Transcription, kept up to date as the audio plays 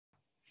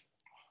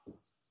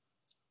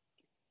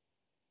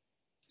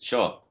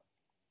Sure.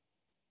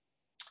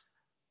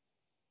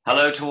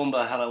 Hello,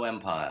 Toowoomba. Hello,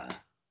 Empire.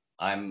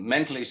 I'm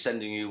mentally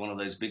sending you one of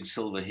those big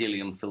silver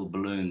helium-filled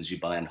balloons you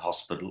buy in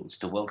hospitals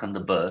to welcome the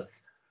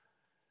birth,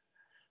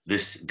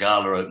 this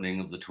gala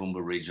opening of the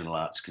Toowoomba Regional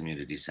Arts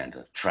Community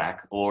Centre,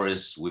 TRAC, or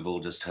as we've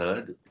all just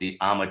heard, the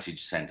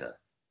Armitage Centre.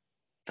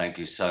 Thank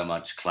you so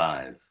much,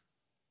 Clive.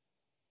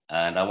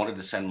 And I wanted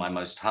to send my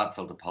most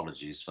heartfelt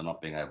apologies for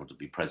not being able to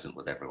be present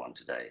with everyone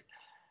today.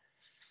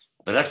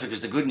 But that's because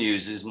the good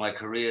news is my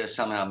career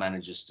somehow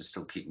manages to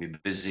still keep me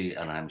busy,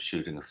 and I'm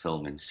shooting a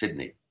film in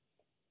Sydney.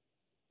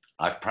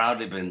 I've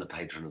proudly been the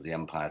patron of the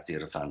Empire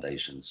Theatre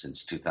Foundation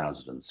since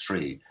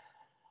 2003,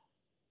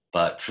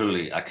 but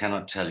truly I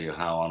cannot tell you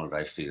how honoured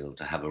I feel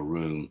to have a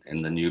room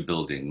in the new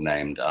building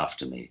named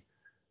after me.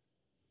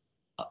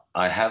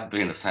 I have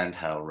been a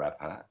fantail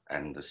rapper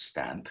and a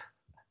stamp,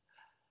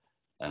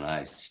 and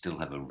I still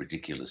have a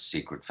ridiculous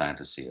secret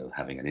fantasy of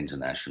having an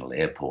international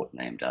airport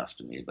named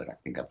after me, but I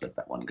think I've let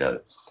that one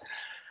go.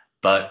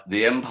 But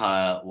the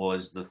Empire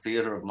was the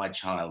theatre of my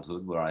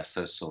childhood, where I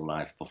first saw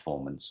live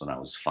performance when I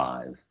was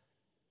 5.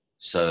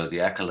 So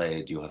the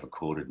accolade you have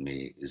accorded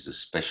me is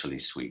especially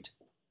sweet.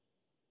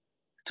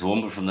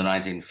 Toowoomba from the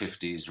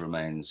 1950s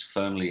remains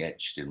firmly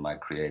etched in my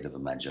creative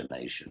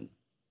imagination,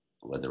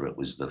 whether it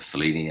was the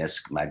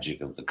Fellini-esque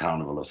magic of the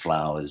Carnival of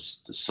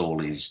Flowers, the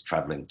Sawley's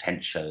travelling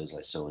tent shows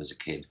I saw as a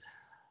kid,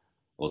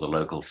 or the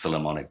local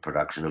Philharmonic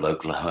production of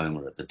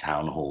Oklahoma at the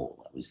Town Hall.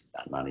 That was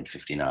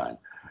 1959.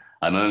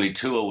 I'm only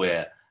too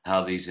aware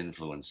how these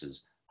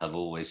influences have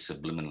always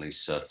subliminally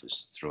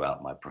surfaced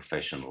throughout my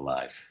professional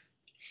life.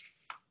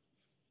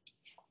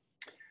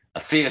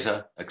 A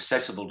theatre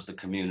accessible to the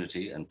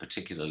community, and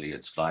particularly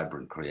its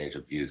vibrant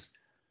creative youth,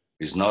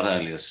 is not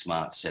only a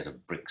smart set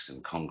of bricks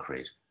and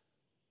concrete,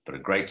 but a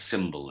great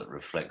symbol that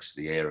reflects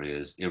the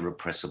area's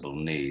irrepressible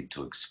need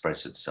to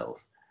express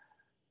itself.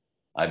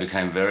 I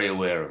became very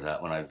aware of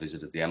that when I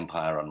visited the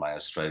Empire on my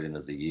Australian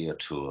of the Year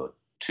tour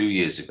 2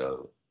 years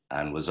ago,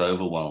 and was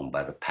overwhelmed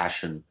by the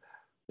passion,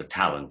 the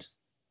talent,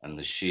 and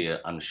the sheer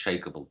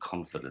unshakable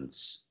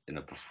confidence in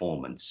a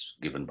performance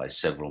given by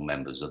several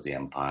members of the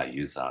Empire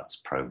Youth Arts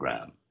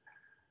program.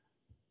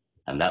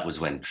 And that was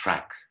when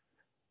TRAC,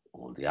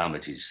 or the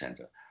Armitage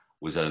Centre,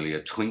 was only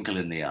a twinkle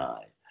in the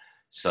eye.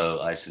 So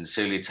I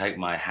sincerely take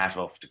my hat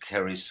off to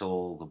Kerry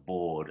Saul, the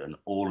board, and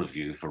all of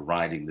you for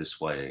riding this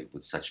wave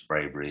with such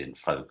bravery and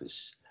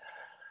focus.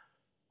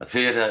 A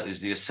theatre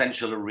is the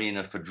essential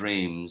arena for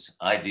dreams,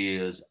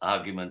 ideas,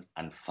 argument,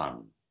 and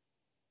fun.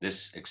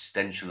 This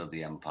extension of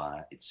the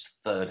Empire, its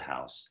third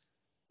house,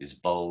 is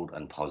bold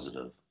and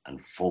positive and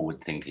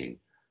forward-thinking,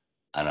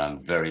 and I'm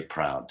very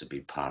proud to be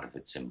part of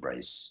its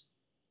embrace.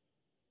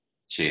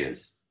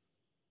 Cheers.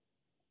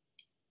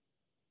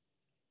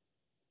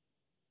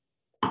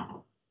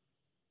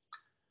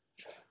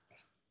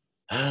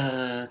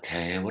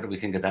 Okay, what do we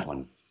think of that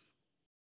one?